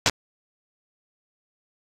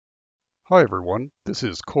Hi everyone, this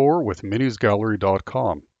is Core with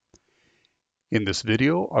minisgallery.com. In this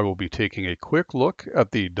video, I will be taking a quick look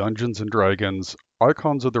at the Dungeons & Dragons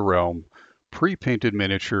Icons of the Realm pre-painted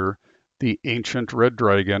miniature, the Ancient Red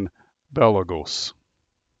Dragon Balagos.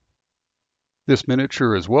 This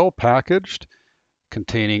miniature is well packaged,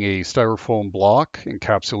 containing a styrofoam block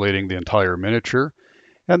encapsulating the entire miniature,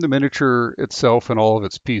 and the miniature itself and all of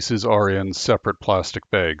its pieces are in separate plastic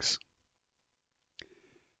bags.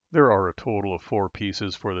 There are a total of 4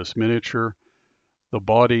 pieces for this miniature: the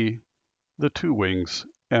body, the 2 wings,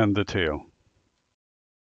 and the tail.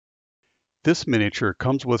 This miniature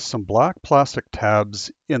comes with some black plastic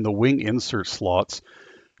tabs in the wing insert slots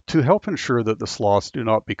to help ensure that the slots do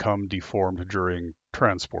not become deformed during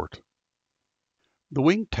transport. The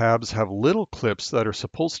wing tabs have little clips that are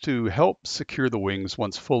supposed to help secure the wings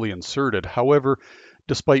once fully inserted. However,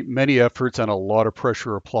 despite many efforts and a lot of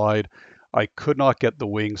pressure applied, I could not get the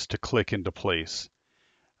wings to click into place.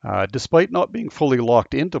 Despite not being fully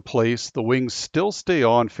locked into place, the wings still stay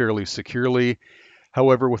on fairly securely.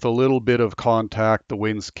 However, with a little bit of contact, the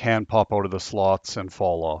wings can pop out of the slots and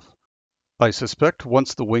fall off. I suspect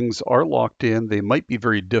once the wings are locked in, they might be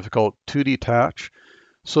very difficult to detach.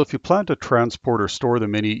 So if you plan to transport or store the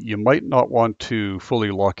mini, you might not want to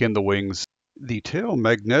fully lock in the wings. The tail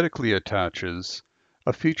magnetically attaches,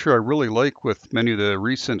 a feature I really like with many of the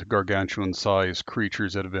recent gargantuan-sized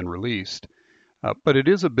creatures that have been released. But it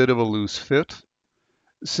is a bit of a loose fit.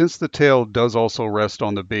 Since the tail does also rest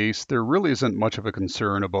on the base, there really isn't much of a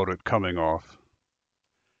concern about it coming off.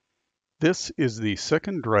 This is the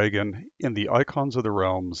second dragon in the Icons of the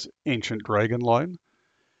Realms Ancient Dragon line.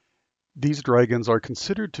 These dragons are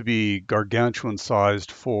considered to be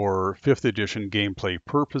gargantuan-sized for 5th edition gameplay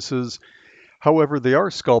purposes. However, they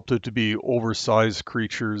are sculpted to be oversized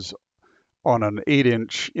creatures on an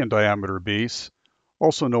 8-inch in diameter base,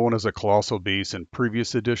 also known as a colossal base in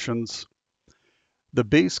previous editions. The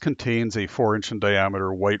base contains a 4-inch in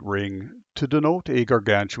diameter white ring to denote a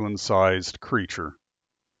gargantuan-sized creature.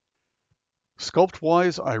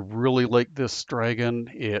 Sculpt-wise, I really like this dragon.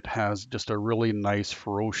 It has just a really nice,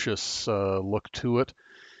 ferocious look to it.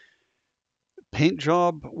 Paint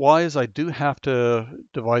job-wise, I do have to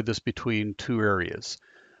divide this between 2 areas.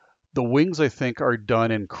 The wings, I think, are done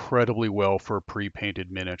incredibly well for a pre-painted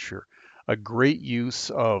miniature. A great use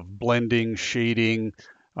of blending, shading,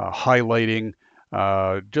 highlighting.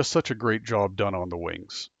 Just such a great job done on the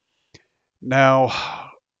wings. Now,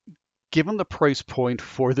 given the price point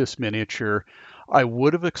for this miniature, I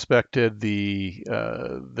would have expected the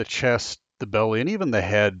chest, the belly, and even the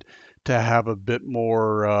head to have a bit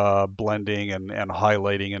more blending and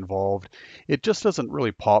highlighting involved. It just doesn't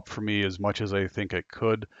really pop for me as much as I think it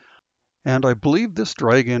could. And I believe this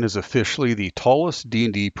dragon is officially the tallest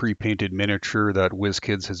D&D pre-painted miniature that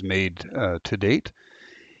WizKids has made to date.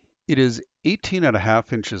 It is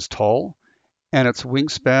 18.5 inches tall, and its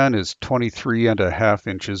wingspan is 23.5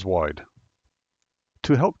 inches wide.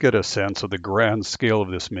 To help get a sense of the grand scale of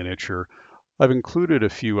this miniature, I've included a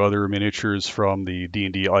few other miniatures from the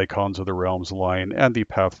D&D Icons of the Realms line and the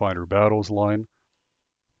Pathfinder Battles line.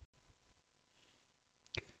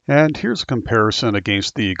 And here's a comparison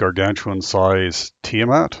against the gargantuan-sized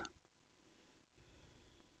Tiamat.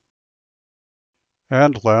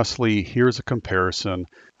 And lastly, here's a comparison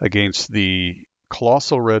against the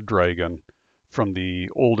Colossal Red Dragon from the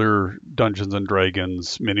older Dungeons &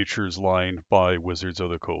 Dragons miniatures line by Wizards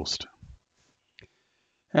of the Coast.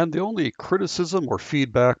 And the only criticism or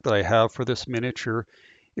feedback that I have for this miniature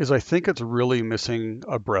is I think it's really missing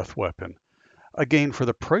a breath weapon. Again, for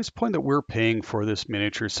the price point that we're paying for this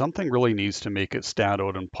miniature, something really needs to make it stand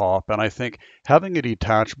out and pop, and I think having a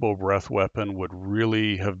detachable breath weapon would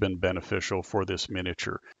really have been beneficial for this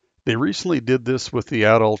miniature. They recently did this with the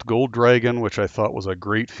adult gold dragon, which I thought was a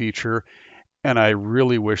great feature, and I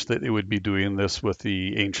really wish that they would be doing this with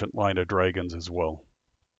the ancient line of dragons as well.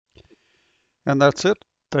 And that's it.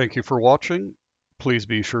 Thank you for watching. Please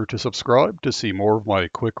be sure to subscribe to see more of my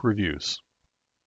quick reviews.